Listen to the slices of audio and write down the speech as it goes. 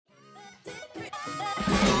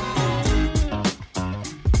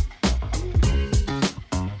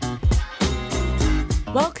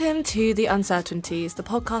Welcome to The Uncertainties, the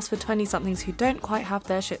podcast for 20-somethings who don't quite have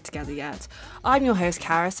their shit together yet. I'm your host,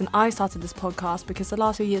 Karis, and I started this podcast because the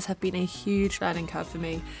last few years have been a huge learning curve for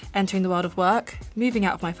me. Entering the world of work, moving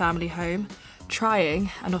out of my family home,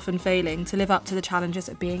 trying, and often failing, to live up to the challenges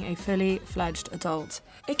of being a fully fledged adult.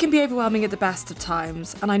 It can be overwhelming at the best of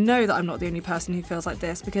times, and I know that I'm not the only person who feels like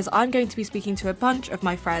this because I'm going to be speaking to a bunch of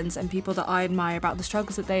my friends and people that I admire about the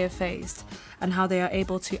struggles that they have faced and how they are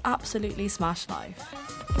able to absolutely smash life.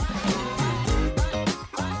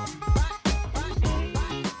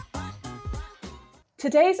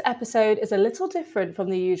 Today's episode is a little different from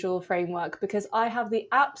the usual framework because I have the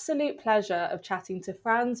absolute pleasure of chatting to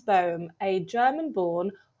Franz Bohm, a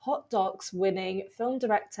German-born, Hot Docs winning film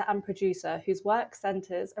director and producer whose work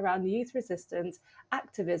centres around youth resistance,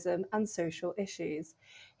 activism and social issues.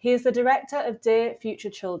 He is the director of Dear Future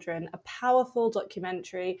Children, a powerful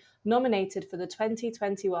documentary nominated for the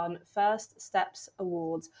 2021 First Steps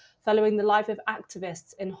Awards, following the life of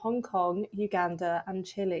activists in Hong Kong, Uganda and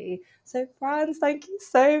Chile. So Franz, thank you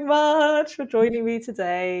so much for joining me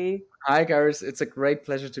today. Hi, Gareth. It's a great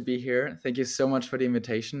pleasure to be here. Thank you so much for the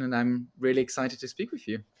invitation, and I'm really excited to speak with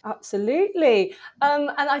you. Absolutely. And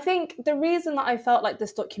I think the reason that I felt like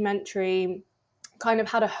this documentary kind of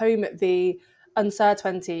had a home at the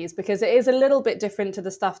Uncertainties, because it is a little bit different to the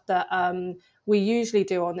stuff that we usually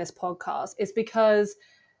do on this podcast, is because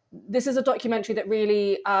this is a documentary that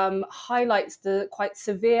really highlights the quite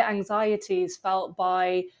severe anxieties felt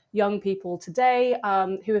by young people today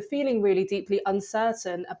who are feeling really deeply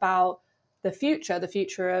uncertain about the future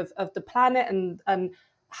of the planet and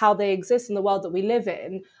how they exist in the world that we live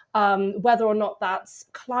in, whether or not that's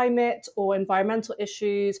climate or environmental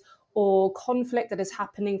issues or conflict that is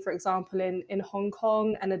happening, for example, in Hong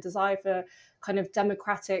Kong, and a desire for kind of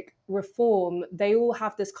democratic reform. They all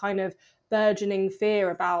have this kind of burgeoning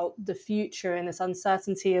fear about the future and this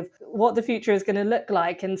uncertainty of what the future is going to look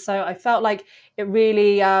like. And so I felt like it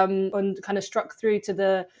really kind of struck through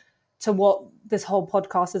to what this whole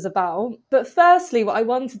podcast is about. But firstly, what I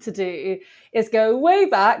wanted to do is go way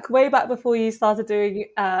back before you started doing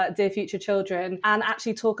Dear Future Children, and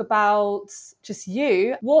actually talk about just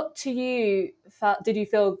you. What to you did you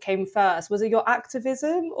feel came first? Was it your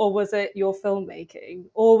activism or was it your filmmaking?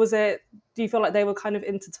 Or do you feel like they were kind of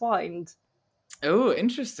intertwined? Oh,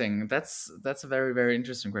 interesting. That's a very, very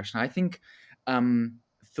interesting question. I think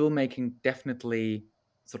filmmaking definitely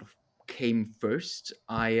sort of came first.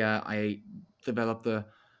 I developed a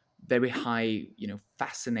very high,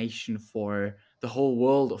 fascination for the whole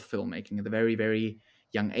world of filmmaking at a very, very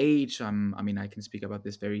young age. I mean, I can speak about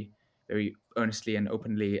this very, very earnestly and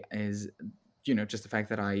openly. As just the fact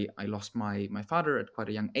that I lost my father at quite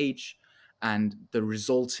a young age, and the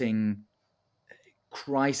resulting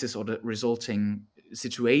crisis or the resulting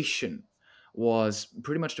situation was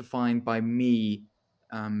pretty much defined by me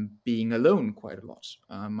being alone quite a lot.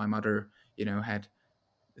 My mother, had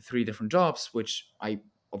 3 different jobs, which I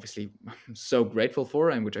obviously am so grateful for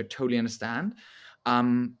and which I totally understand.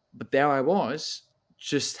 But there I was,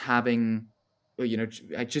 just having,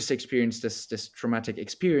 I just experienced this traumatic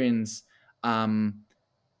experience,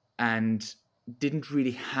 and didn't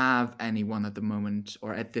really have anyone at the moment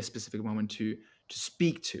or at this specific moment to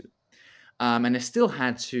speak to. And I still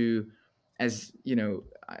had to, as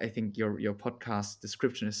I think your podcast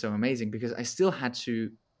description is so amazing, because I still had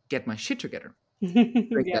to get my shit together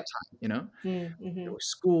during Yeah. that time. Mm-hmm. There was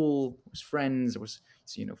school, there was friends, there was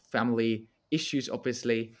family issues,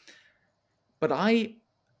 obviously. But I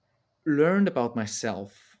learned about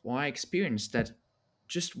myself, or I experienced that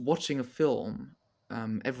just watching a film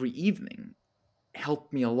every evening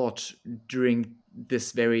helped me a lot during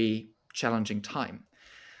this very challenging time.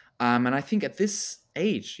 And I think at this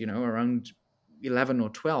age, around 11 or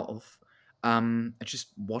 12, I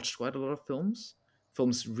just watched quite a lot of films.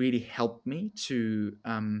 Films really helped me to,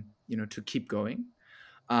 to keep going.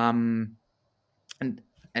 And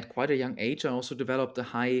at quite a young age, I also developed a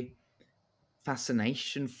high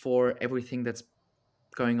fascination for everything that's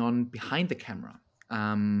going on behind the camera.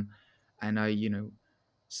 And I,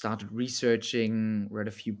 started researching, read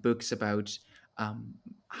a few books about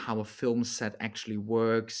how a film set actually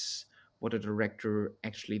works, what a director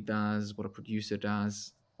actually does, what a producer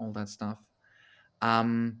does, all that stuff.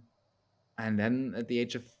 And then at the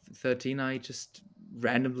age of 13, I just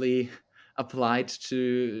randomly applied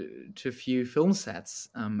to a few film sets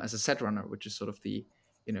as a set runner, which is sort of the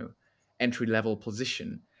entry level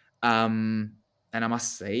position. And I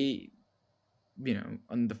must say,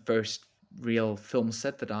 on the first real film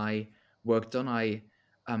set that I worked on, I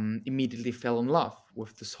immediately fell in love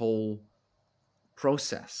with this whole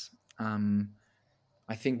process.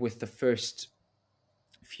 I think with the first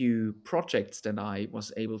few projects that I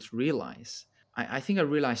was able to realize, I think I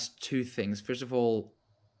realized two things. First of all,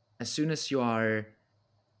 as soon as you are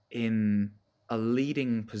in a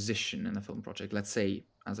leading position in a film project, let's say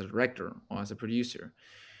as a director or as a producer,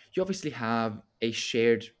 you obviously have a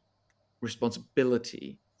shared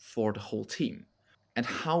responsibility for the whole team. And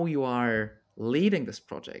how you are leading this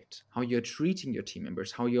project, how you're treating your team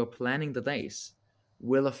members, how you're planning the days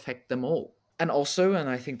will affect them all. And also, and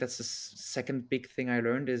I think that's the second big thing I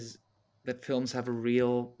learned, is that films have a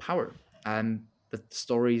real power, and the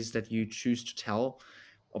stories that you choose to tell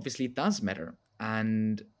obviously it does matter.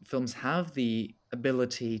 And films have the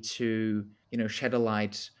ability to, shed a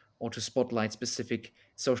light or to spotlight specific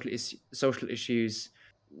social issues,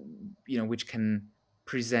 which can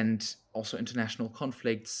present also international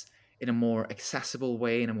conflicts in a more accessible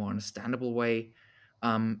way, in a more understandable way,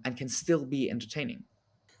 and can still be entertaining.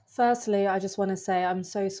 Firstly, I just want to say I'm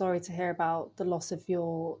so sorry to hear about the loss of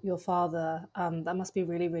your father. That must be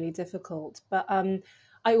really, really difficult. But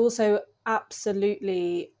I also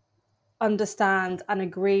absolutely understand and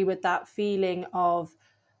agree with that feeling of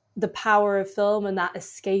the power of film and that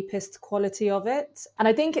escapist quality of it. And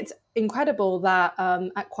I think it's incredible that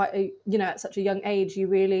at quite a, at such a young age, you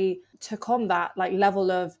really took on that like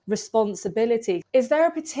level of responsibility. Is there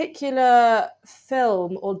a particular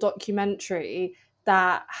film or documentary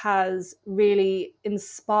that has really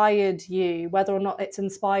inspired you, whether or not it's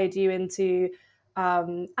inspired you into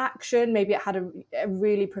action? Maybe it had a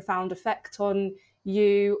really profound effect on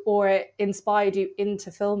you, or it inspired you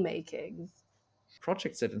into filmmaking?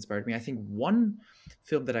 Projects that inspired me, I think one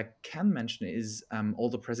film that I can mention is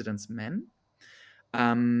All the President's Men,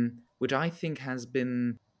 which I think has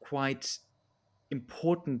been quite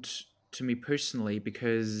important to me personally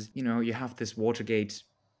because you have this Watergate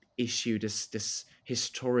issue, this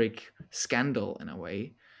historic scandal in a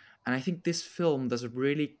way, and I think this film does a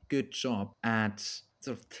really good job at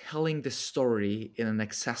sort of telling the story in an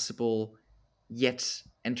accessible yet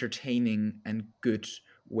entertaining and good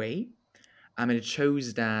way. I mean, it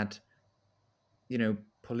shows that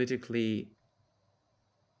politically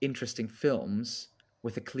interesting films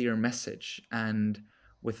with a clear message and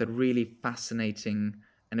with a really fascinating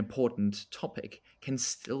and important topic can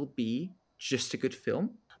still be just a good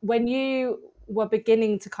film. When you were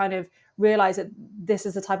beginning to kind of realize that this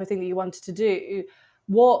is the type of thing that you wanted to do,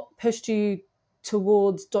 what pushed you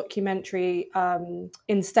towards documentary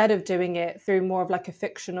instead of doing it through more of like a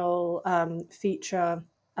fictional feature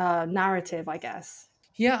narrative, I guess?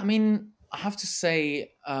 Yeah, I mean, I have to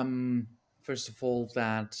say, first of all,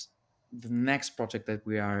 that the next project that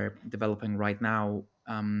we are developing right now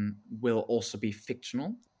will also be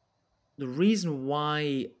fictional. The reason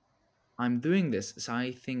why I'm doing this is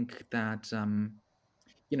I think that,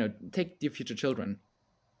 take Dear Future Children.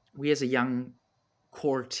 We as a young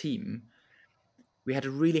core team, we had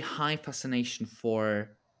a really high fascination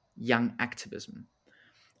for young activism,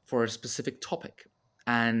 for a specific topic.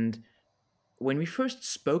 And when we first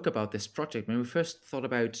spoke about this project, when we first thought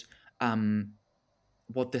about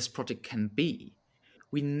what this project can be,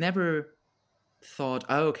 we never thought,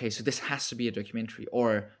 oh, okay, so this has to be a documentary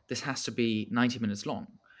or this has to be 90 minutes long.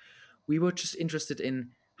 We were just interested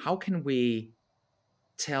in how can we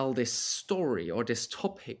tell this story or this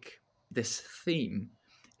topic, this theme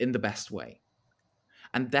in the best way.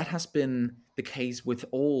 And that has been the case with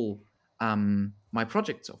all my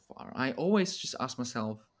projects so far. I always just ask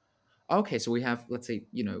myself, okay, so we have, let's say,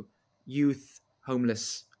 youth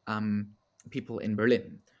homeless people in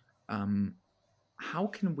Berlin. Um, how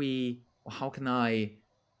can we, or how can I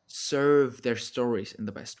serve their stories in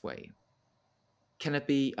the best way? Can it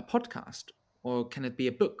be a podcast, or can it be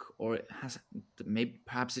a book, or it has maybe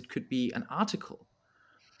perhaps it could be an article?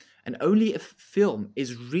 And only if film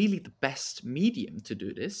is really the best medium to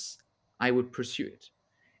do this, I would pursue it.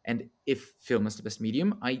 And if film is the best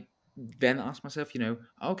medium, I then ask myself,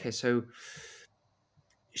 okay, so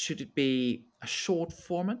should it be a short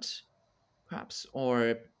format, perhaps?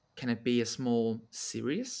 Or can it be a small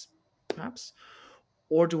series, perhaps?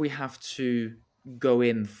 Or do we have to go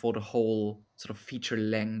in for the whole sort of feature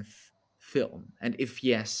length film? And if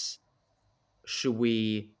yes, should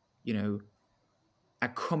we,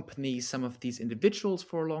 accompany some of these individuals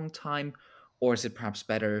for a long time? Or is it perhaps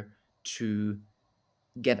better to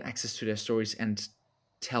get access to their stories and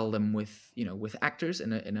tell them with actors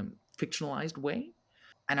in a fictionalized way?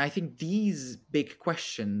 And I think these big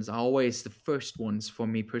questions are always the first ones for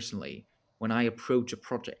me personally when I approach a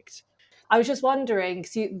project. I was just wondering,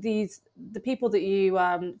 because the people that you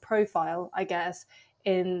profile, I guess,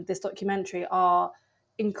 in this documentary are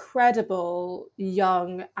incredible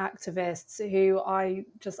young activists who I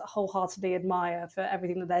just wholeheartedly admire for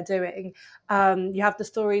everything that they're doing. You have the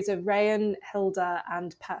stories of Rayan, Hilda,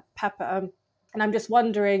 and Pepper, and I'm just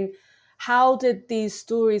wondering, how did these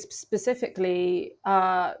stories specifically,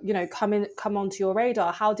 come onto your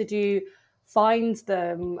radar? How did you find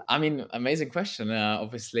them? I mean, amazing question.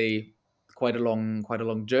 Obviously, quite a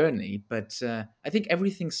long journey, but I think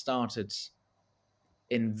everything started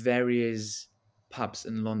in various pubs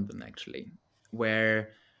in London, actually, where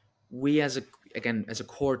we, as a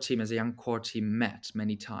core team, as a young core team, met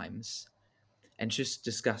many times and just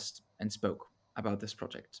discussed and spoke about this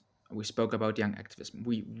project. We spoke about young activism.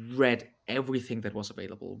 We read everything that was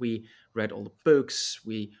available. We read all the books.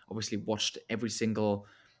 We obviously watched every single,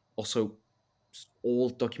 also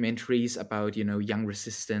old documentaries about young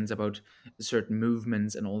resistance, about certain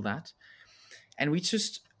movements and all that. And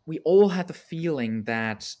we all had the feeling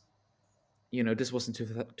that this was in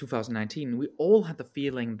 2019. We all had the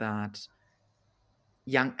feeling that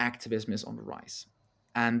young activism is on the rise,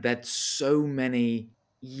 and that so many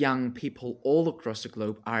young people all across the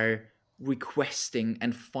globe are requesting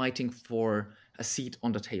and fighting for a seat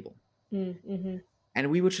on the table. Mm-hmm.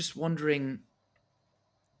 And we were just wondering,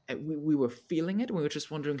 we were feeling it. We were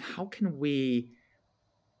just wondering, how can we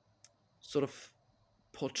sort of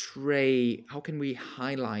how can we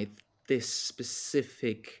highlight this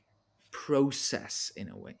specific process in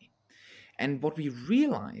a way? And what we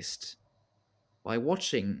realized by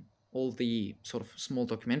watching all the sort of small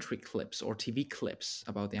documentary clips or TV clips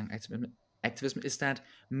about the young activism is that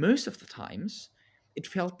most of the times it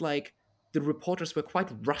felt like the reporters were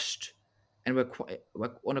quite rushed and were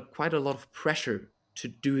under quite a lot of pressure to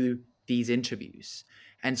do these interviews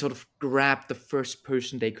and sort of grab the first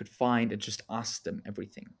person they could find and just ask them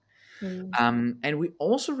everything. Mm. And we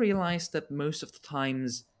also realized that most of the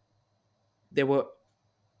times there were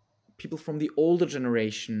people from the older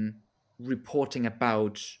generation reporting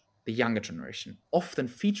about the younger generation, often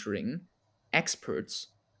featuring experts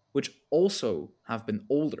which also have been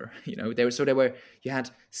older. You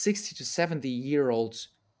had 60 to 70-year-old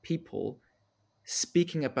people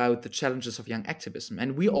speaking about the challenges of young activism.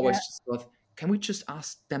 And we Yeah. always just thought, can we just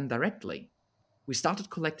ask them directly? We started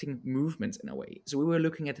collecting movements in a way. So we were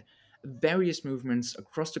looking at various movements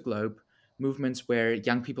across the globe, movements where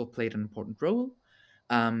young people played an important role,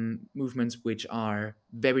 movements which are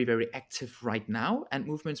very, very active right now, and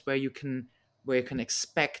movements where you can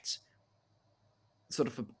expect sort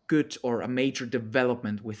of a good or a major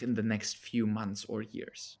development within the next few months or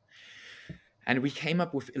years. And we came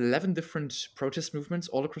up with 11 different protest movements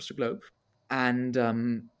all across the globe,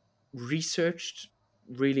 and researched,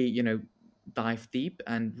 really, dived deep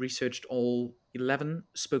and researched all 11,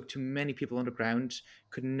 spoke to many people on the ground,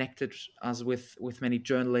 connected us with many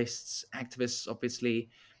journalists, activists, obviously,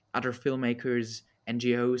 other filmmakers,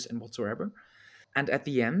 NGOs, and whatsoever. And at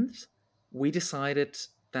the end, we decided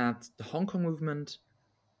that the Hong Kong movement,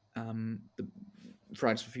 the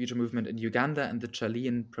Fridays for Future movement in Uganda, and the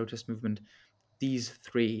Chilean protest movement, these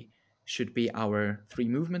three should be our three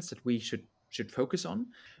movements that we should focus on,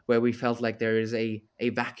 where we felt like there is a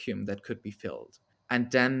vacuum that could be filled. And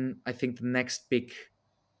then I think the next big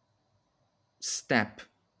step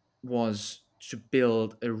was to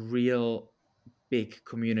build a real big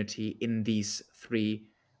community in these three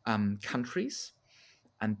countries.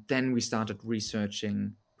 And then we started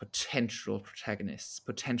researching potential protagonists,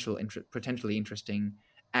 potentially interesting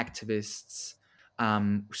activists.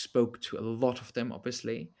 Spoke to a lot of them,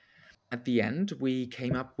 obviously. At the end, we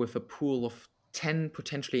came up with a pool of 10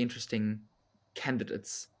 potentially interesting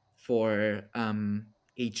candidates for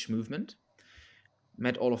each movement,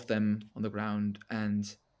 met all of them on the ground,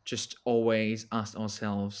 and just always asked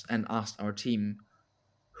ourselves and asked our team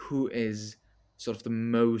who is sort of the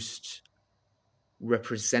most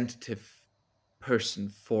representative person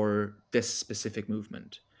for this specific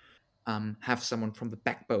movement. Have someone from the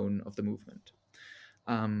backbone of the movement.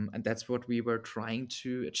 And that's what we were trying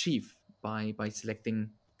to achieve by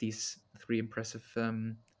selecting these three impressive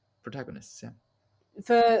protagonists. Yeah.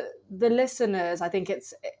 For the listeners, I think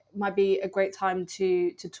it might be a great time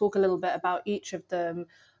to talk a little bit about each of them.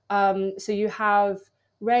 So you have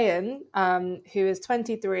Rayan, who is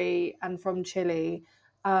 23 and from Chile,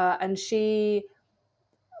 and she,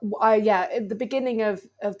 yeah, at the beginning of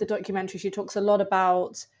the documentary, she talks a lot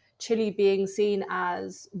about Chile being seen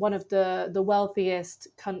as one of the wealthiest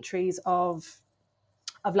countries of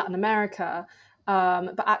Latin America,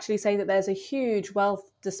 but actually saying that there's a huge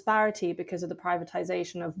wealth disparity because of the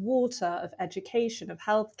privatization of water, of education, of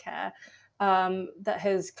healthcare, that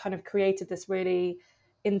has kind of created this really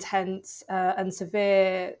intense and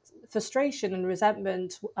severe frustration and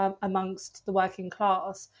resentment amongst the working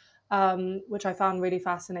class, which I found really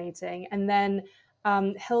fascinating. And then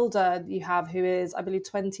Hilda, you have, who is, I believe,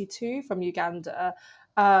 22 from Uganda,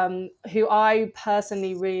 who I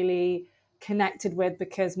personally really connected with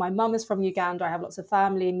because my mum is from Uganda. I have lots of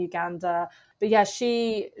family in Uganda. But yeah,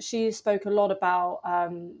 she spoke a lot about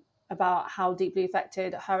how deeply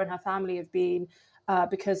affected her and her family have been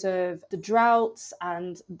because of the droughts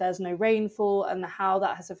and there's no rainfall, and how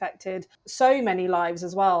that has affected so many lives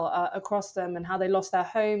as well across them, and how they lost their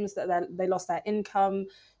homes, that they lost their income.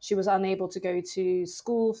 She was unable to go to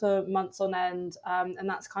school for months on end, and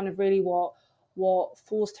that's kind of really what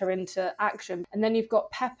forced her into action. And then you've got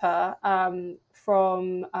Pepper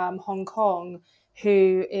from Hong Kong,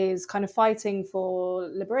 who is kind of fighting for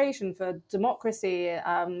liberation, for democracy.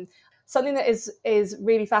 Something that is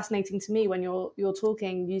really fascinating to me when you're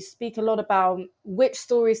talking. You speak a lot about which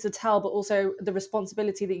stories to tell, but also the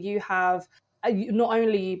responsibility that you have, not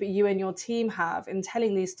only you, but you and your team have, in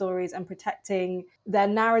telling these stories and protecting their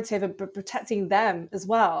narrative and protecting them as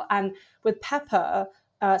well. And with Pepper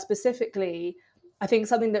specifically, I think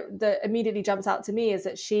something that immediately jumps out to me is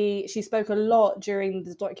that she spoke a lot during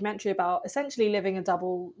the documentary about essentially living a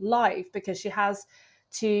double life because she has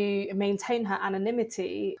to maintain her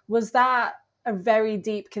anonymity. Was that a very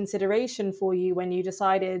deep consideration for you when you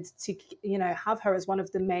decided to, have her as one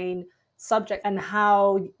of the main subjects? And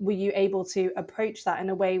how were you able to approach that in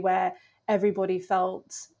a way where everybody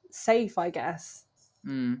felt safe, I guess?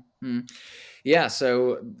 Mm-hmm. Yeah,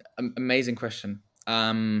 so amazing question.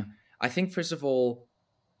 I think first of all,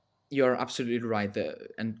 you're absolutely right.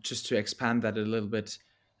 And just to expand that a little bit,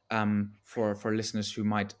 for listeners who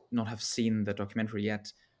might not have seen the documentary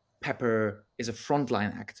yet, Pepper is a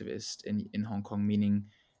frontline activist in Hong Kong, meaning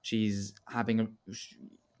she's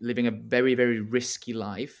living a very, very risky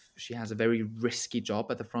life. She has a very risky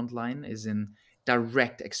job at the front line, is in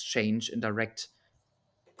direct exchange, in direct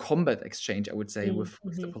combat exchange, I would say, with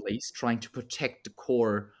the Mm-hmm. police, trying to protect the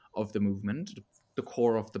core of the movement, the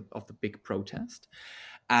core of the big protest.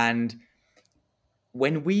 And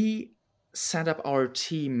when we set up our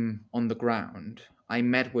team on the ground, I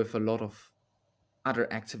met with a lot of other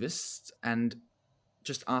activists and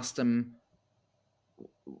just asked them,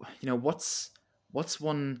 what's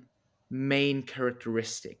one main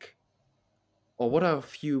characteristic, or what are a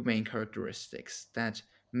few main characteristics that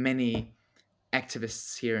many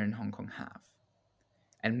activists here in Hong Kong have?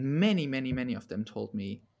 And many, many, many of them told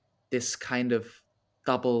me this kind of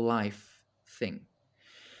double life thing.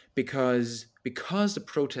 Because the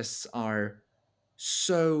protests are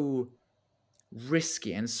so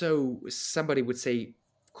risky and so, somebody would say,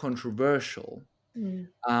 controversial,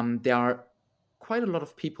 there are quite a lot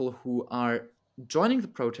of people who are joining the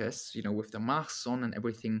protests, with their masks on and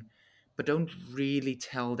everything, but don't really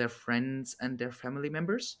tell their friends and their family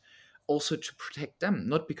members, also to protect them,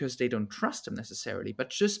 not because they don't trust them necessarily, but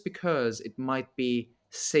just because it might be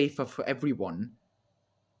safer for everyone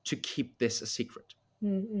to keep this a secret.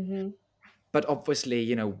 Mm-hmm. But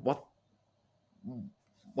obviously,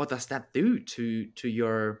 what does that do to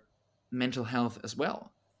your mental health as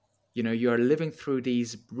well? You're living through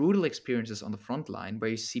these brutal experiences on the front line, where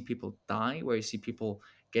you see people die, where you see people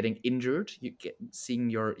getting injured, seeing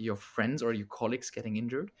your friends or your colleagues getting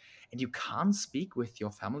injured, and you can't speak with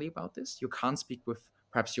your family about this. You can't speak with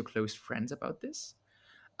perhaps your close friends about this.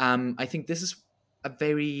 I think this is a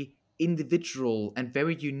very individual and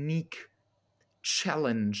very unique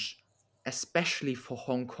challenge, especially for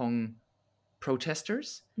Hong Kong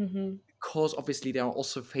protesters, Mm-hmm. because obviously they are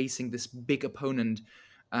also facing this big opponent,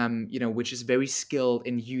 which is very skilled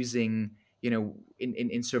in using,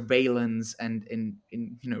 in surveillance and in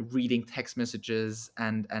reading text messages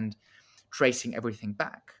and tracing everything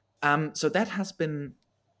back. So that has been,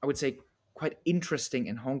 I would say, quite interesting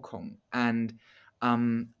in Hong Kong, and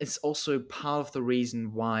it's also part of the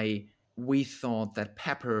reason why we thought that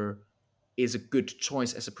Pepper is a good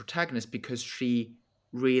choice as a protagonist, because she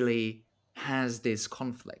really has this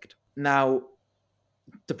conflict. Now,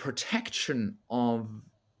 the protection of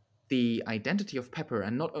the identity of Pepper,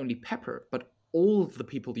 and not only Pepper, but all of the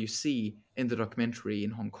people you see in the documentary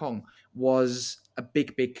in Hong Kong, was a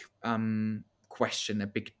big, big question, a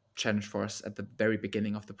big challenge for us at the very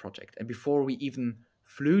beginning of the project. And before we even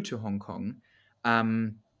flew to Hong Kong,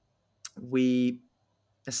 we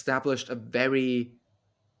established a very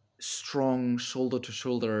strong shoulder to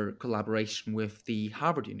shoulder collaboration with the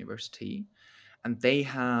Harvard University, and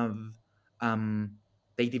um,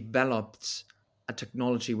 they developed a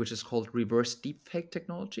technology which is called reverse deepfake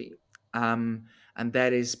technology, and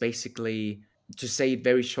that is basically, to say it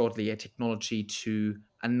very shortly, a technology to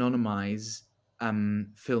anonymize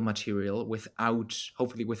film material without,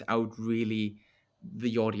 hopefully without really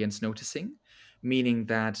the audience noticing, meaning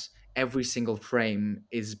that every single frame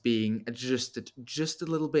is being adjusted just a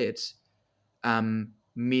little bit,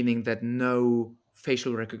 meaning that no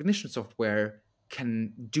facial recognition software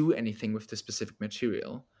can do anything with the specific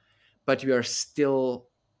material, but you are still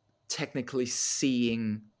technically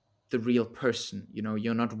seeing the real person. You know,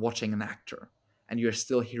 you're not watching an actor, and you're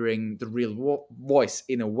still hearing the real voice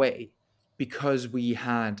in a way. Because we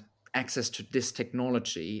had access to this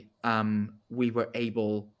technology, we were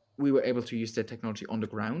able to use that technology on the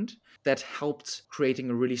ground. That helped creating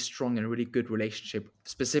a really strong and really good relationship,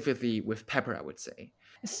 specifically with Pepper, I would say.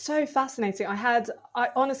 It's so fascinating. I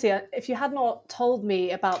honestly, if you had not told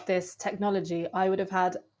me about this technology, I would have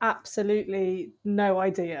had absolutely no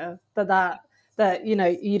idea that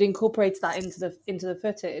you'd incorporated that into the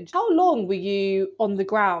footage. How long were you on the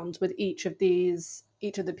ground with each of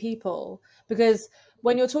the people? Because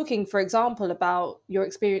when you're talking, for example, about your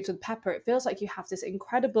experience with Pepper, it feels like you have this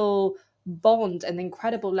incredible bond and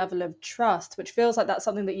incredible level of trust, which feels like that's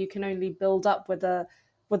something that you can only build up with a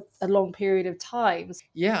long period of time.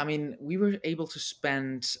 Yeah, I mean, we were able to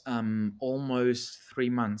spend almost 3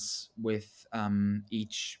 months with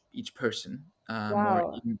each person, or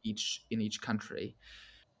Wow. in each country.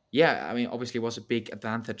 Yeah, I mean, obviously, it was a big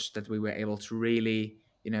advantage that we were able to really,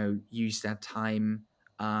 use that time.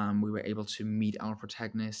 We were able to meet our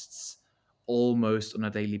protagonists almost on a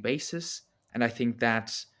daily basis, and I think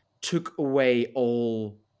that took away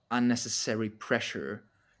all unnecessary pressure.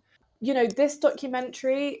 This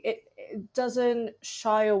documentary, it doesn't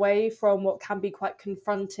shy away from what can be quite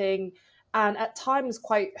confronting and at times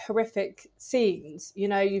quite horrific scenes. You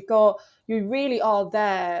really are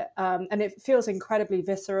there, and it feels incredibly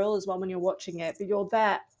visceral as well when you're watching it, but you're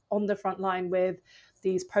there on the front line with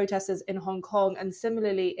these protesters in Hong Kong, and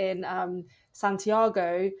similarly in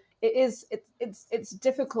Santiago. It's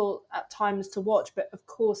difficult at times to watch, but of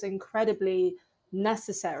course incredibly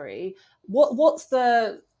necessary. What's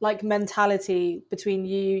the like mentality between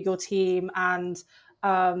you, your team, and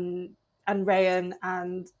Rayan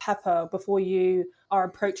and Pepper before you are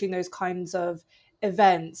approaching those kinds of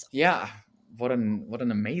events? Yeah, what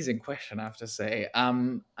an amazing question, I have to say.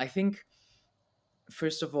 I think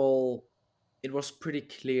first of all, it was pretty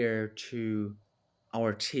clear to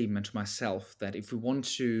our team and to myself that if we want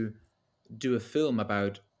to do a film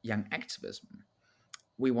about young activism,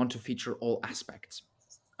 we want to feature all aspects.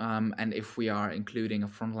 And if we are including a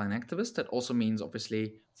frontline activist, that also means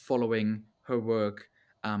obviously following her work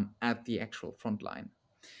at the actual frontline.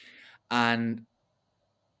 And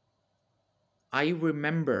I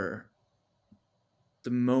remember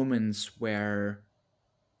the moments where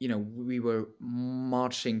we were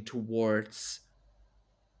marching towards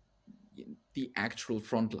the actual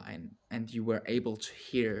front line, and you were able to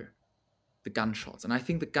hear the gunshots. And I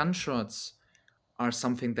think the gunshots are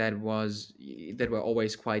something that were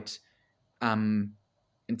always quite um,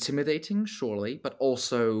 intimidating, surely, but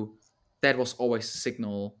also that was always a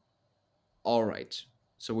signal. All right,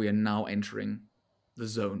 so we are now entering the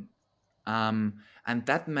zone, and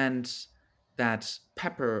that meant that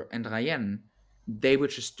Pepper and Ryan, they were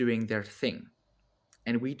just doing their thing,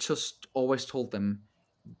 and we just always told them,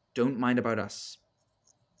 "Don't mind about us.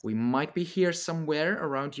 We might be here somewhere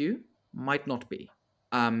around you, might not be.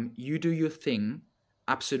 You do your thing.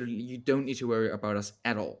 Absolutely, you don't need to worry about us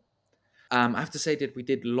at all." I have to say that we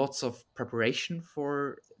did lots of preparation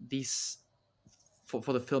for these for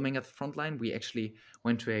the filming at the frontline. We actually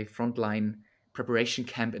went to a frontline preparation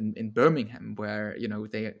camp in Birmingham, where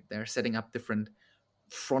they're setting up different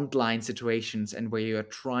frontline situations, and where you're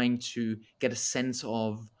trying to get a sense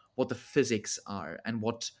of what the physics are and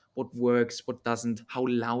what works, what doesn't, how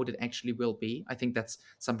loud it actually will be. I think that's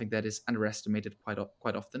something that is underestimated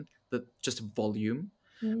quite often. The just volume,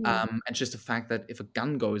 Mm. and just the fact that if a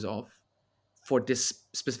gun goes off for this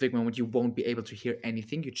specific moment, you won't be able to hear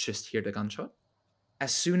anything. You just hear the gunshot.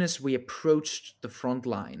 As soon as we approached the front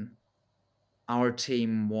line, our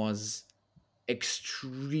team was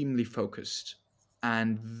extremely focused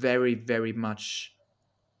and very, very much,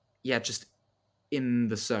 yeah, just in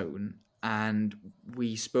the zone. And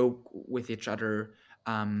we spoke with each other,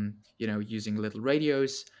 using little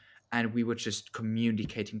radios, and we were just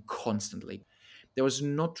communicating constantly. There was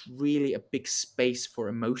not really a big space for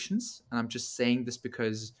emotions. And I'm just saying this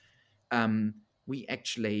because we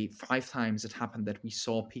actually, 5 times it happened that we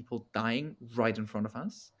saw people dying right in front of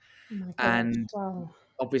us. Oh my gosh! And Wow.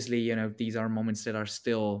 obviously, these are moments that are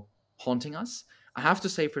still haunting us. I have to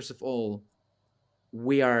say, first of all,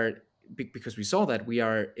 we are, because we saw that, we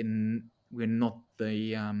are in we're not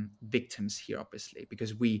the victims here, obviously,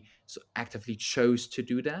 because we so actively chose to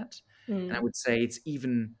do that. And I Mm. would say it's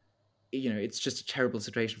even, it's just a terrible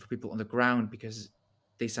situation for people on the ground because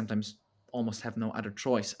they sometimes almost have no other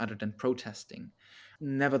choice other than protesting.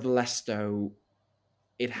 Nevertheless, though,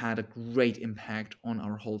 it had a great impact on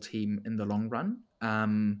our whole team in the long run.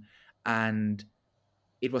 And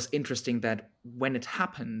it was interesting that when it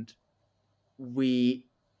happened, we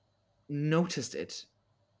noticed it,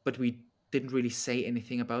 but we didn't really say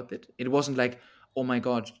anything about it. It wasn't like, oh my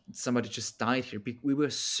God, somebody just died here. We were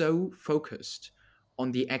so focused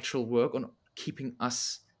on the actual work, on keeping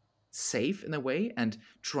us safe in a way and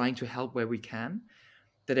trying to help where we can,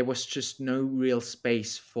 that there was just no real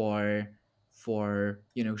space for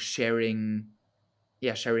sharing,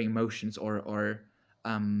 sharing emotions or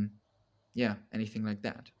um anything like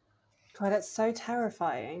that. God, that's so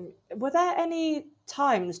terrifying. Were there any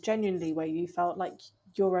times genuinely where you felt like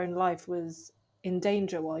your own life was in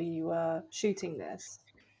danger while you were shooting this?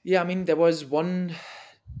 Yeah, I mean, there was one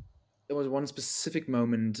specific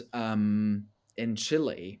moment in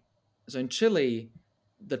Chile. So in Chile,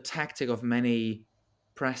 the tactic of many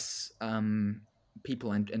press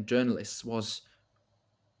people and journalists was,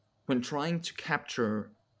 when trying to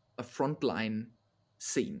capture a frontline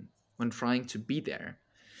scene, when trying to be there,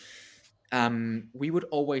 we would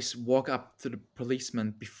always walk up to the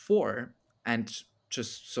policeman before and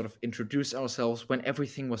just sort of introduce ourselves when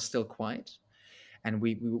everything was still quiet, and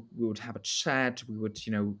we would have a chat. We would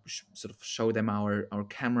sort of show them our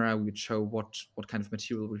camera. We would show what kind of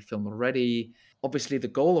material we filmed already. Obviously, the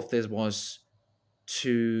goal of this was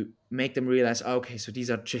to make them realize, okay, so these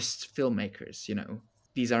are just filmmakers.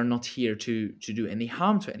 These are not here to do any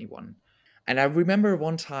harm to anyone. And I remember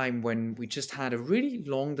one time when we just had a really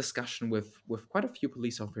long discussion with quite a few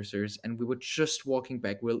police officers, and we were just walking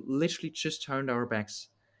back. We literally just turned our backs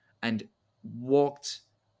and walked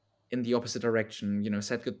in the opposite direction,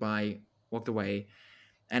 said goodbye, walked away.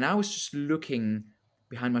 And I was just looking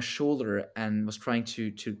behind my shoulder and was trying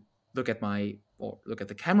to look at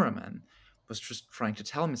the cameraman, was just trying to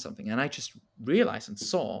tell me something. And I just realized and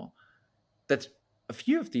saw that a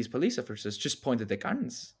few of these police officers just pointed their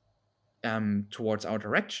guns towards our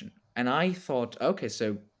direction. And I thought, okay,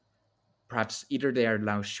 so perhaps either they are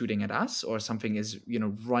now shooting at us or something is,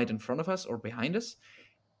 right in front of us or behind us.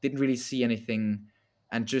 Didn't really see anything,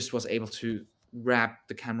 and just was able to grab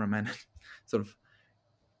the cameraman, sort of,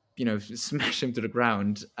 smash him to the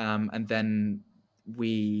ground. And then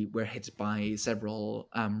we were hit by several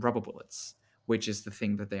rubber bullets, which is the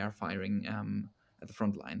thing that they are firing at the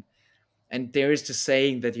front line. And there is the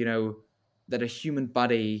saying that that a human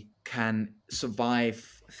body can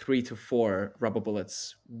survive 3 to 4 rubber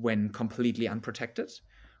bullets when completely unprotected.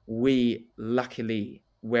 We luckily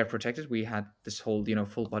were protected. We had this whole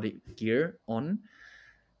full body gear on.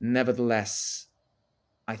 Nevertheless,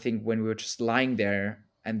 I think when we were just lying there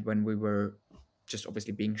and when we were just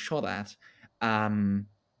obviously being shot at, um,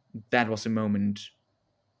 that was a moment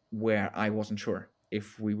where I wasn't sure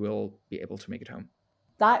if we will be able to make it home.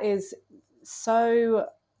 That is so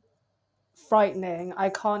frightening. I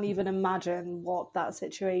can't even imagine what that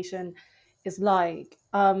situation is like.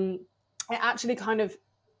 It actually kind of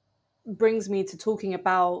brings me to talking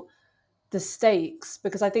about the stakes,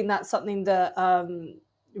 because I think that's something that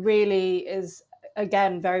really is,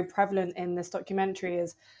 again, very prevalent in this documentary.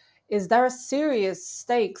 Is there are serious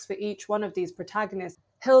stakes for each one of these protagonists.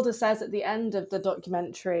 Hilda says at the end of the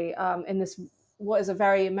documentary, in this what is a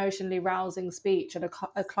very emotionally rousing speech at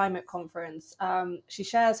a climate conference, she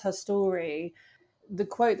shares her story. The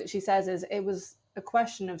quote that she says is, "It was a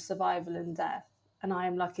question of survival and death, and I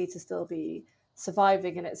am lucky to still be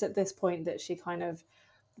surviving." And it's at this point that she kind of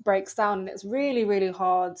breaks down, and it's really, really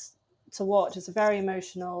hard to watch. It's a very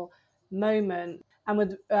emotional moment. And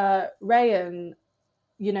with Rayan,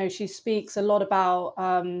 she speaks a lot about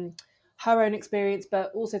her own experience,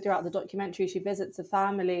 but also throughout the documentary, she visits a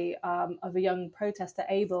family of a young protester,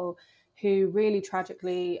 Abel, who really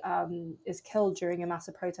tragically is killed during a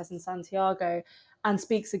massive protest in Santiago, and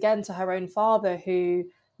speaks again to her own father, who,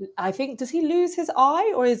 I think, does he lose his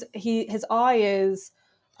eye, or is his eye is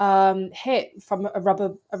hit from a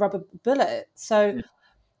rubber bullet? So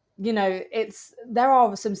it's there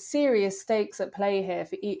are some serious stakes at play here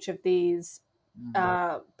for each of these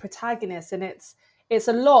Mm. protagonists, and it's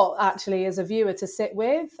a lot actually as a viewer to sit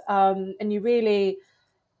with, and you really,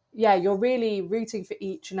 yeah, you're really rooting for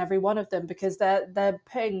each and every one of them, because they're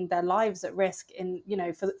putting their lives at risk in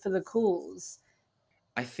for the cause.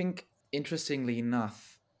 I think, interestingly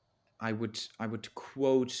enough, I would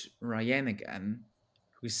quote Ryan again,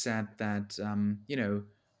 who said that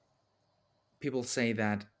people say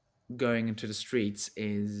that going into the streets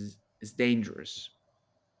is dangerous.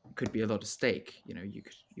 Could be a lot at stake. You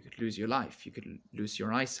could lose your life. You could lose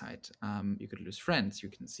your eyesight. You could lose friends. You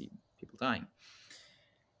can see people dying.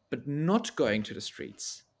 But not going to the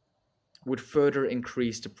streets would further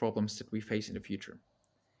increase the problems that we face in the future.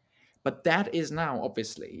 But that is now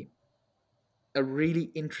obviously a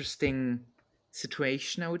really interesting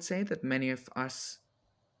situation, I would say, that many of us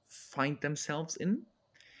find themselves in,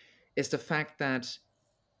 is the fact that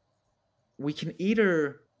we can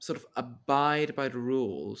either sort of abide by the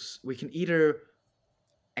rules, we can either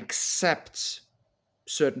accept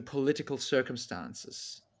certain political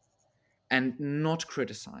circumstances and not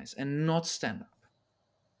criticize and not stand up,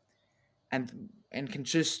 and can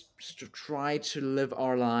just sort of try to live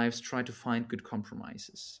our lives, try to find good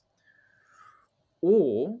compromises.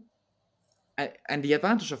 Or and the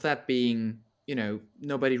advantage of that being,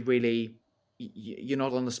 nobody really, you're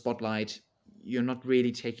not on the spotlight, you're not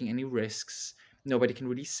really taking any risks, nobody can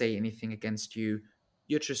really say anything against you,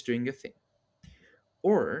 you're just doing your thing.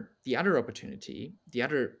 Or the other opportunity, the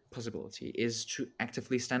other possibility is to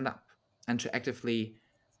actively stand up and to actively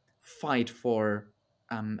fight for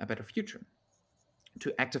a better future,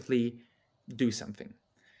 to actively do something.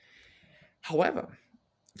 However,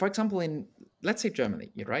 for example, in, let's say,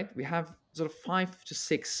 Germany, right, we have sort of 5 to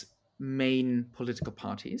 6 main political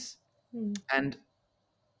parties, Mm. and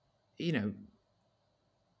you know,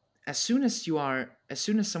 as soon as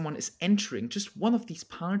someone is entering just one of these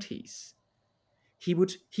parties, he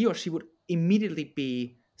or she would immediately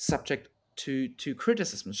be subject to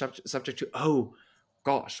criticism, subject to, oh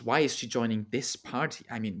gosh, why is she joining this party?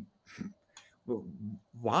 I mean,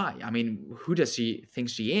 why? I mean, who does she think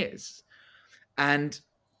she is? And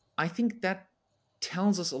I think that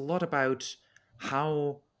tells us a lot about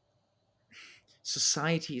how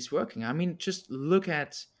society is working. I mean, just look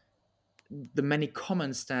at the many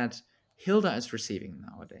comments that Hilda is receiving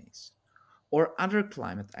nowadays, or other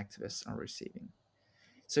climate activists are receiving.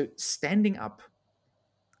 So standing up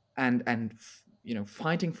and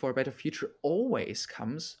fighting for a better future always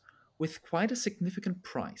comes with quite a significant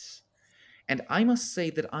price. And I must say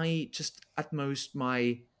that I just utmost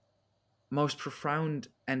my most profound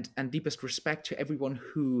and deepest respect to everyone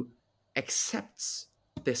who accepts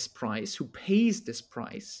this price, who pays this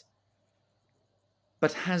price,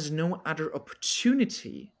 but has no other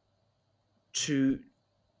opportunity to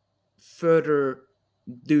further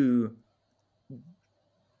do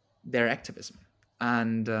their activism.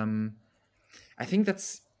 And I think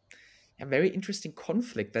that's a very interesting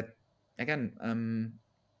conflict that, again,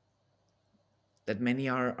 that many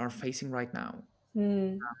are facing right now.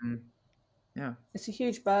 Mm. Yeah. It's a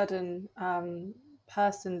huge burden,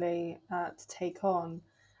 personally, to take on.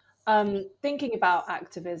 Thinking about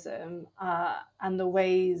activism and the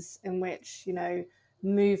ways in which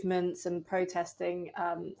movements and protesting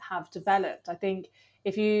have developed. I think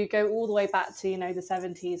if you go all the way back to the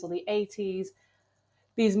 70s or the 80s,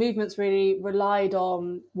 these movements really relied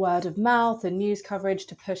on word of mouth and news coverage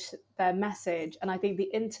to push their message. And I think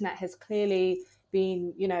the internet has clearly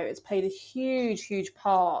been, it's played a huge, huge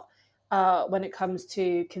part when it comes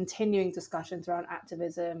to continuing discussions around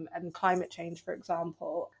activism and climate change, for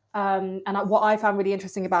example. And what I found really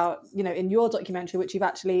interesting about, in your documentary, which you've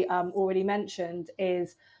actually already mentioned,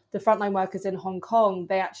 is the frontline workers in Hong Kong.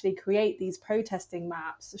 They actually create these protesting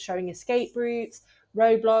maps showing escape routes,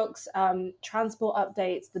 roadblocks, transport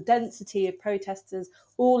updates, the density of protesters,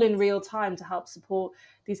 all in real time to help support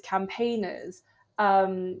these campaigners.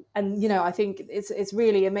 And I think it's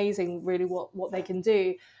really amazing, really what they can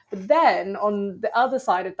do. But then on the other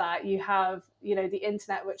side of that, you have the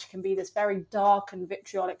internet, which can be this very dark and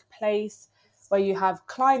vitriolic place where you have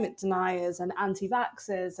climate deniers and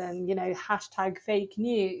anti-vaxxers and hashtag fake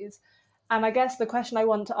news. And I guess the question I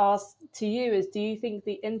want to ask to you is, do you think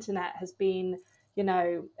the internet has been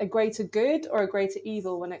a greater good or a greater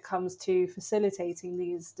evil when it comes to facilitating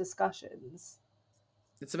these discussions?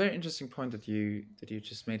 It's a very interesting point that you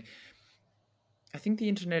just made. I think the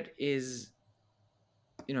internet is,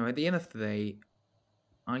 at the end of the day,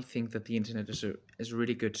 I think that the internet is a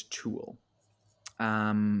really good tool.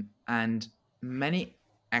 And many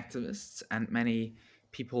activists and many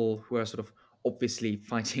people who are sort of obviously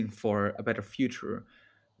fighting for a better future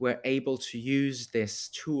were able to use this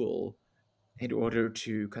tool in order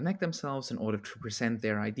to connect themselves, in order to present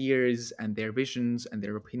their ideas and their visions and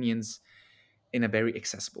their opinions in a very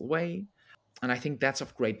accessible way. And I think that's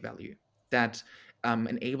of great value. That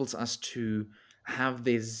enables us to have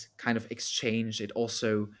this kind of exchange. It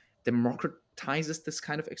also democratizes this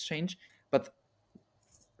kind of exchange. But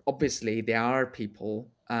obviously, there are people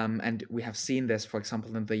and we have seen this, for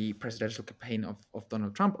example, in the presidential campaign of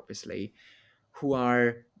Donald Trump, obviously, who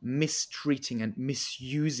are mistreating and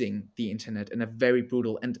misusing the internet in a very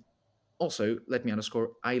brutal and also, let me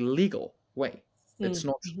underscore, illegal way. It's Mm,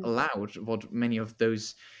 not mhm. allowed what many of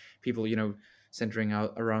those people, centering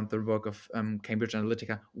out around the work of Cambridge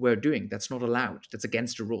Analytica were doing. That's not allowed. That's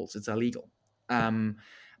against the rules. It's illegal. Um,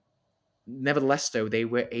 Nevertheless, though, they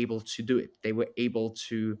were able to do it. They were able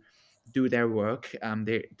to do their work,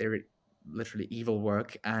 their literally evil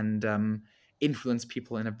work, and influence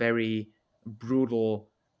people in a very brutal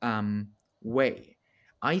way.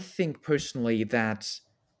 I think personally that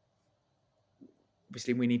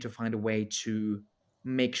obviously we need to find a way to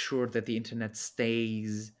make sure that the internet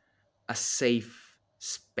stays a safe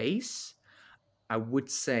space. I would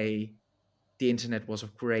say the internet was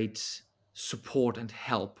of great support and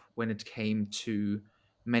help when it came to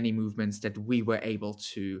many movements that we were able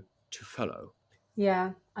to follow.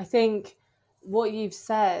 Yeah, I think what you've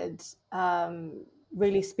said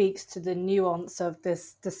really speaks to the nuance of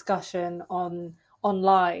this discussion on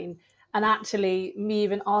online. And actually, me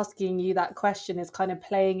even asking you that question is kind of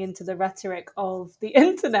playing into the rhetoric of the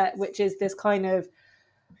internet, which is this kind of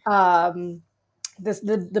um,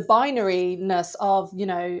 the binariness of,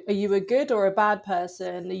 are you a good or a bad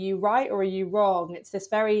person, are you right or are you wrong? It's this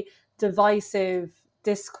very divisive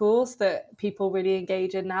discourse that people really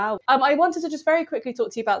engage in now. I wanted to just very quickly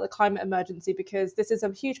talk to you about the climate emergency because this is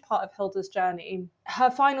a huge part of Hilda's journey. Her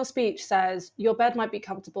final speech says, your bed might be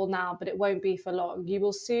comfortable now, but it won't be for long. You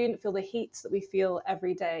will soon feel the heat that we feel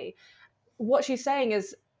every day. What she's saying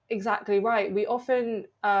is exactly right. We often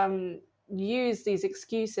use these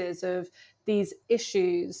excuses of these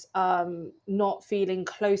issues not feeling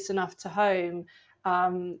close enough to home,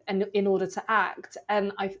 and in order to act.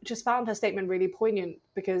 And I just found her statement really poignant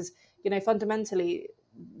because, fundamentally,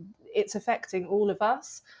 it's affecting all of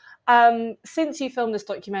us. Since you filmed this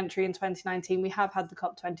documentary in 2019, we have had the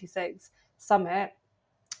COP26 summit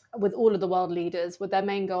with all of the world leaders, with their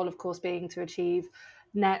main goal, of course, being to achieve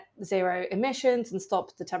net zero emissions and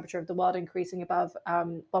stop the temperature of the world increasing above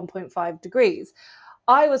 1.5 degrees.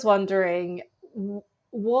 I was wondering,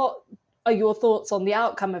 what are your thoughts on the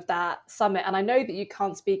outcome of that summit? And I know that you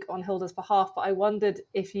can't speak on Hilda's behalf, but I wondered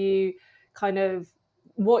if you kind of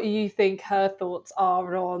what you think her thoughts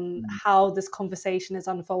are on how this conversation is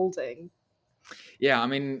unfolding. Yeah, I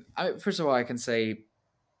mean, first of all, I can say,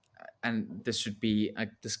 and this should be a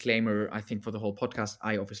disclaimer, I think, for the whole podcast.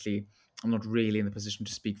 I obviously am not really in the position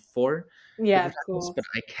to speak for the Yeah, of protagonists, but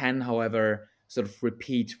course. I can, however, sort of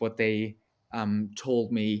repeat what they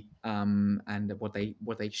told me, and what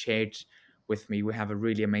they shared with me. We have a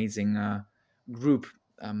really amazing group,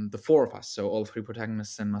 the four of us, so all three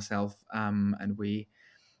protagonists and myself, and we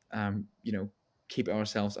um, you know keep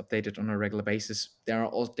ourselves updated on a regular basis.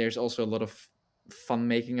 There's also a lot of fun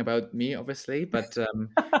making about me, obviously, but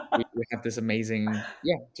we have this amazing,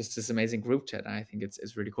 yeah, just this amazing group chat. And I think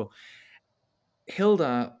it's really cool.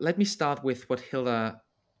 Hilda, let me start with what Hilda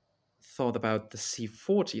thought about the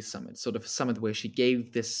C40 summit, sort of summit where she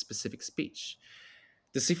gave this specific speech.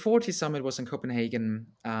 The C40 summit was in Copenhagen.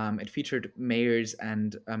 It featured mayors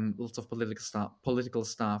and lots of political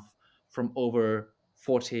staff from over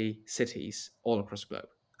 40 cities all across the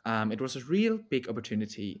globe. It was a real big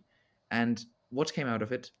opportunity, and what came out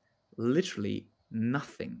of it? Literally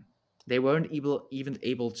nothing. They weren't even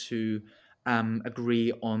able to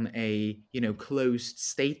agree on a closed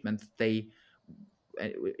statement. They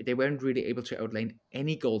weren't really able to outline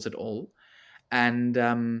any goals at all, and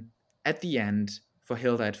at the end, for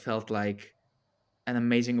Hilda, it felt like an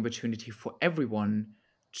amazing opportunity for everyone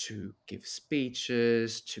to give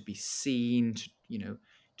speeches, to be seen, to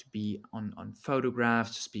be on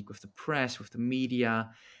photographs, to speak with the press, with the media,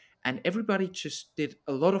 and everybody just did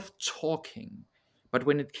a lot of talking. But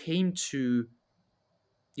when it came to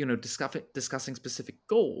discussing specific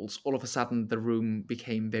goals, all of a sudden the room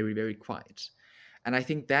became very, very quiet. And I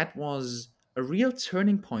think that was a real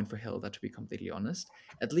turning point for Hilda, to be completely honest,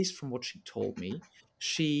 at least from what she told me.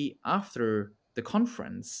 She, after the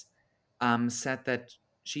conference, said that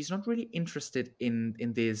she's not really interested in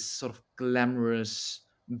these sort of glamorous,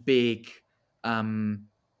 big, um,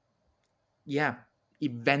 yeah,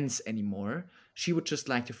 events anymore. She would just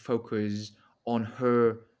like to focus on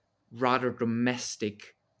her rather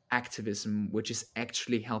domestic activism, which is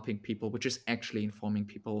actually helping people, which is actually informing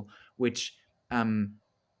people, which um,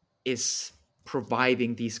 is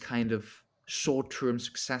providing these kind of short-term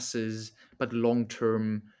successes but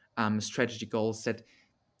long-term strategy goals that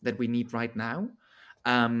we need right now.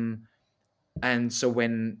 Um, and so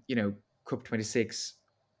when COP26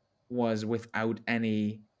 was without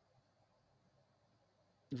any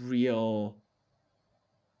real,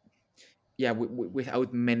 yeah,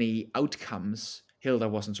 without many outcomes, Hilda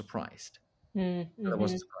wasn't surprised. Hilda Mm-hmm.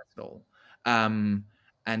 wasn't surprised at all. Um,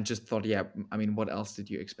 and just thought, yeah, I mean, what else did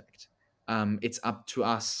you expect? It's up to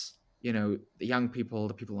us, the young people,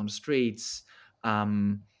 the people on the streets,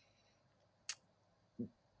 um,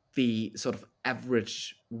 the sort of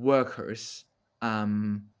average workers,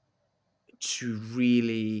 um, to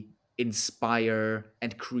really inspire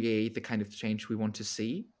and create the kind of change we want to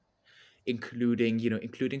see, including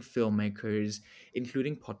filmmakers,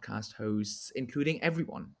 including podcast hosts, including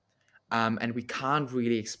everyone. And we can't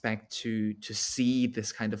really expect to see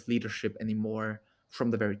this kind of leadership anymore from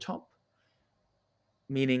the very top,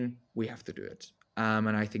 meaning we have to do it. And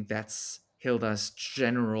I think that's Hilda's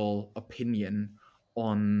general opinion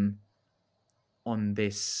on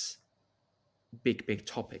this big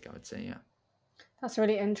topic, I would say. Yeah. That's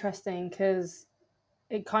really interesting because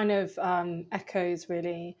it kind of echoes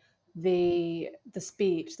really the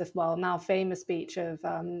speech, the well now famous speech of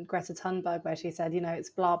Greta Thunberg, where she said, it's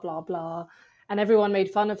blah blah blah, and everyone made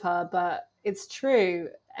fun of her, but it's true.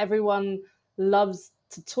 Everyone loves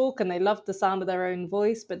to talk and they love the sound of their own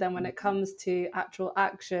voice, but then when it comes to actual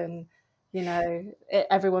action,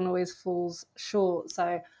 everyone always falls short.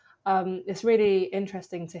 So it's really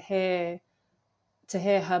interesting to hear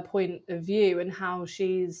her point of view and how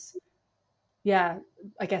she's yeah,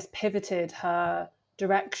 I guess pivoted her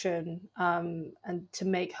direction and to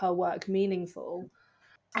make her work meaningful.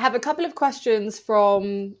 I have a couple of questions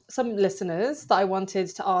from some listeners that I wanted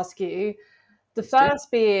to ask you. The Let's do it.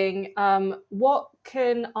 first being, what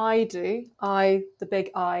can I do, the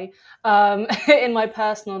big I, in my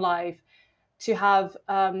personal life to have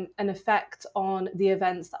an effect on the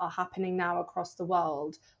events that are happening now across the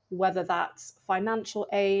world, whether that's financial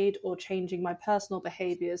aid or changing my personal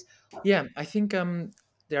behaviors? Yeah, I think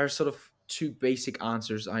there are sort of two basic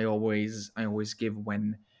answers I always give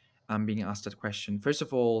when I'm being asked that question. First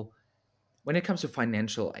of all, when it comes to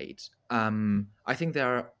financial aid, I think there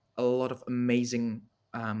are a lot of amazing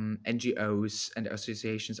NGOs and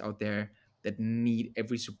associations out there that need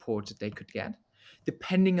every support that they could get,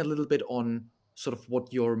 depending a little bit on sort of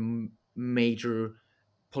what your major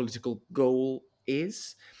political goal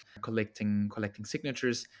is. Collecting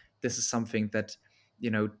signatures. This is something that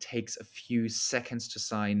takes a few seconds to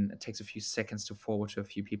sign. It takes a few seconds to forward to a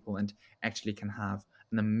few people, and actually can have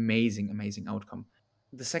an amazing outcome.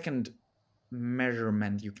 The second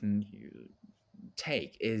measurement you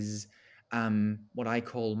take is what I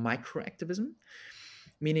call microactivism,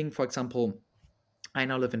 meaning, for example, I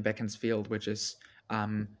now live in Beaconsfield, which is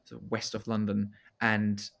so west of London,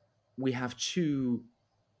 and we have two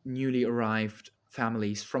newly arrived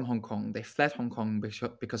families from Hong Kong. They fled Hong Kong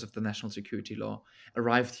because of the national security law,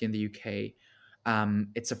 arrived here in the UK.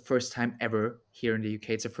 It's a first time ever here in the UK.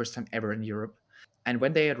 It's a first time ever in Europe. And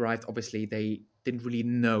when they arrived, obviously they didn't really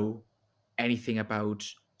know anything about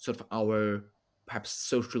sort of our perhaps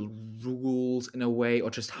social rules in a way, or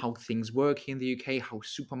just how things work here in the UK, how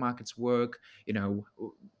supermarkets work, you know,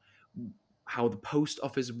 how the post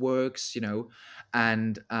office works,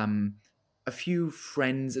 and a few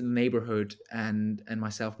friends in the neighborhood and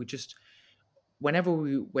myself, we just, whenever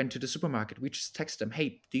we went to the supermarket, we just text them,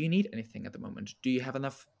 "Hey, do you need anything at the moment? Do you have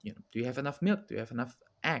enough? Do you have enough milk? Do you have enough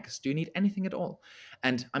eggs? Do you need anything at all?"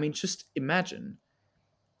 And I mean, just imagine,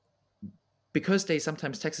 because they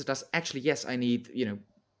sometimes texted us, "Actually, yes, I need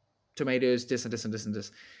tomatoes, this and this and this and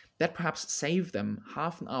this." That perhaps saved them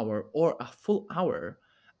half an hour or a full hour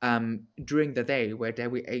during the day, where they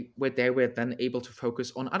were then able to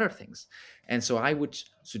focus on other things. And so I would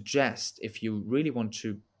suggest, if you really want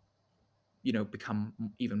to become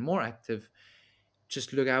even more active,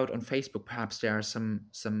 just look out on Facebook. Perhaps there are some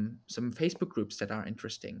Facebook groups that are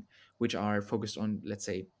interesting, which are focused on, let's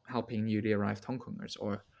say, helping newly arrived Hong Kongers,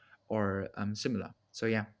 or similar. So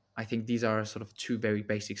yeah, I think these are sort of two very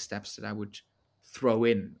basic steps that I would throw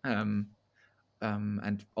in.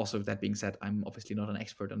 And also, that being said, I'm obviously not an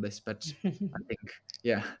expert on this, but I think,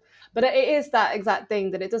 yeah. But it is that exact thing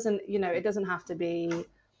that it doesn't have to be,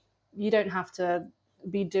 you don't have to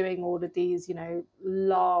be doing all of these,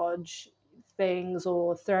 large things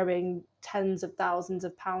or throwing tens of thousands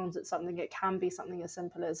of pounds at something. It can be something as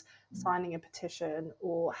simple as signing a petition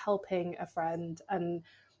or helping a friend, and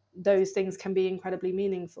those things can be incredibly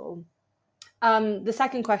meaningful. The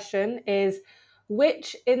second question is,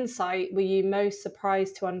 which insight were you most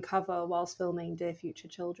surprised to uncover whilst filming Dear Future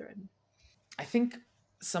Children? I think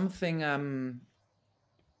something,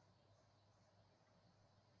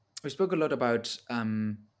 we spoke a lot about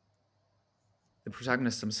the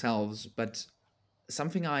protagonists themselves, but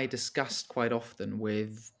something I discussed quite often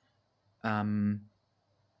with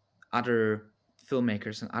other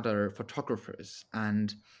filmmakers and other photographers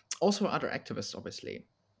and also other activists, obviously.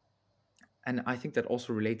 And I think that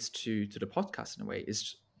also relates to the podcast in a way,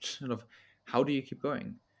 is sort of, how do you keep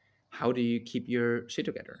going? How do you keep your shit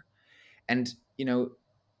together? And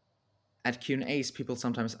at Q&As, people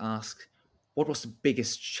sometimes ask, what was the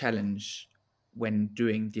biggest challenge when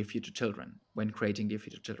doing Dear Future Children, when creating Dear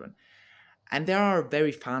Future Children? And there are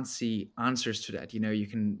very fancy answers to that. You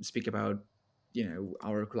can speak about,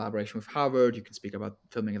 our collaboration with Harvard, you can speak about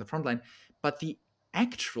filming at the front line, but the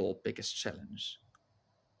actual biggest challenge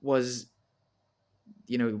was,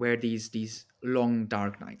 where these long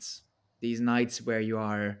dark nights, these nights where you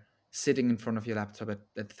are sitting in front of your laptop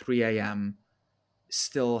at 3 a.m.,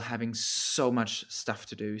 still having so much stuff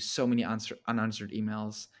to do, so many unanswered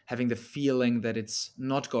emails, having the feeling that it's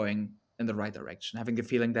not going in the right direction, having the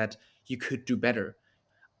feeling that you could do better.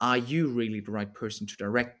 Are you really the right person to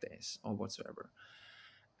direct this or whatsoever?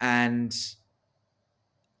 And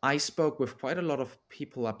I spoke with quite a lot of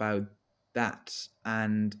people about that.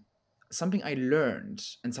 And something I learned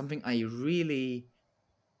and something I really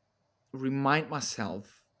remind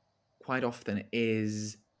myself quite often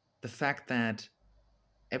is the fact that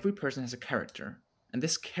every person has a character, and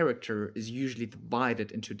this character is usually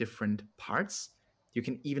divided into different parts. You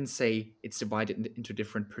can even say it's divided into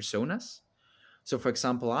different personas. So, for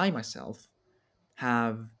example, I myself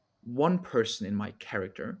have one person in my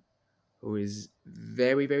character who is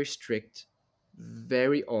very, very strict,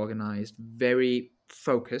 very organized, very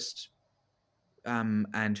focused,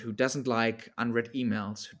 and who doesn't like unread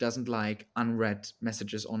emails, who doesn't like unread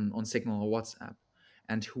messages on Signal or WhatsApp,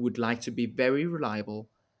 and who would like to be very reliable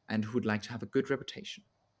and who would like to have a good reputation.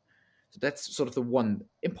 So that's sort of the one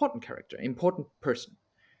important character, important person.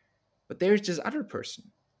 But there's this other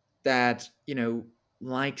person that,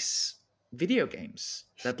 likes video games,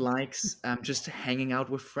 that likes just hanging out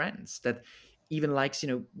with friends, that even likes,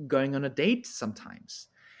 going on a date sometimes.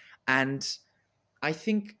 And I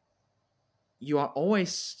think you are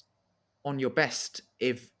always on your best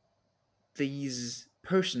if these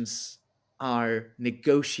persons are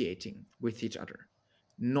negotiating with each other,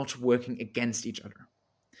 not working against each other.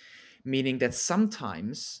 Meaning that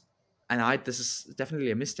sometimes, and this is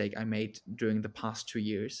definitely a mistake I made during the past 2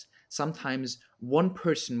 years, sometimes one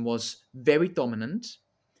person was very dominant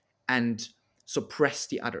and suppressed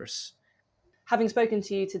the others. Having spoken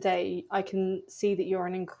to you today, I can see that you're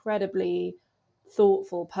an incredibly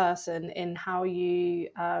thoughtful person in how you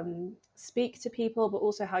speak to people, but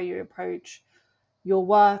also how you approach your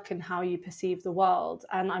work and how you perceive the world.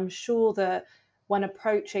 And I'm sure that when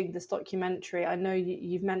approaching this documentary, I know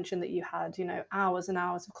you've mentioned that you had, hours and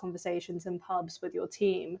hours of conversations in pubs with your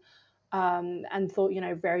team, and thought,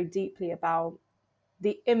 very deeply about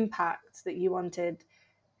the impact that you wanted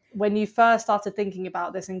when you first started thinking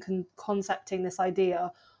about this and concepting this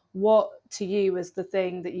idea. What to you was the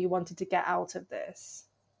thing that you wanted to get out of this?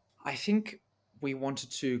 I think we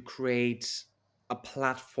wanted to create a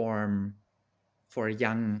platform for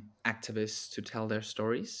young activists to tell their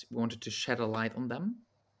stories. We wanted to shed a light on them.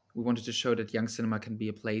 We wanted to show that young cinema can be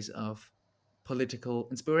a place of political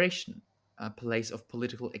inspiration, a place of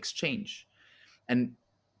political exchange, and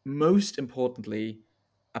most importantly,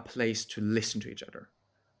 a place to listen to each other.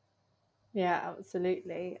 Yeah,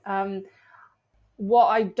 absolutely. What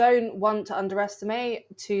I don't want to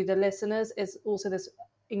underestimate to the listeners is also this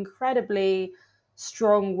incredibly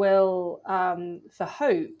strong will for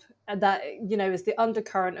hope, and that is the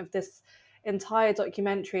undercurrent of this entire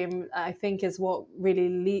documentary, and I think is what really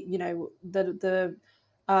the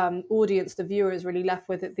audience, the viewer, is really left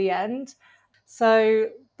with at the end. So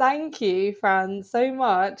thank you, Fran, so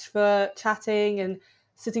much for chatting and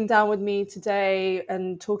sitting down with me today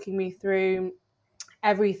and talking me through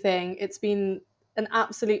everything. It's been an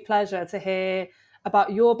absolute pleasure to hear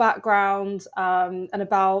about your background, and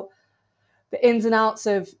about the ins and outs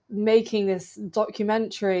of making this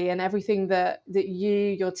documentary and everything that you,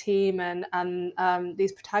 your team, and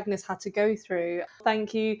these protagonists had to go through.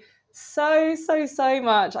 Thank you so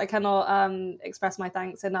much. I cannot express my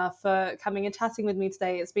thanks enough for coming and chatting with me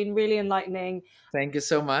today. It's been really enlightening. Thank you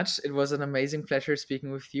so much. It was an amazing pleasure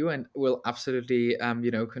speaking with you, and we'll absolutely,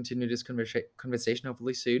 continue this conversation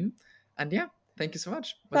hopefully soon. And yeah, thank you so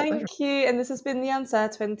much. It was a pleasure. Thank you. And this has been The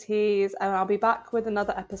Uncertainties, and I'll be back with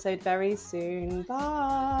another episode very soon.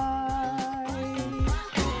 Bye.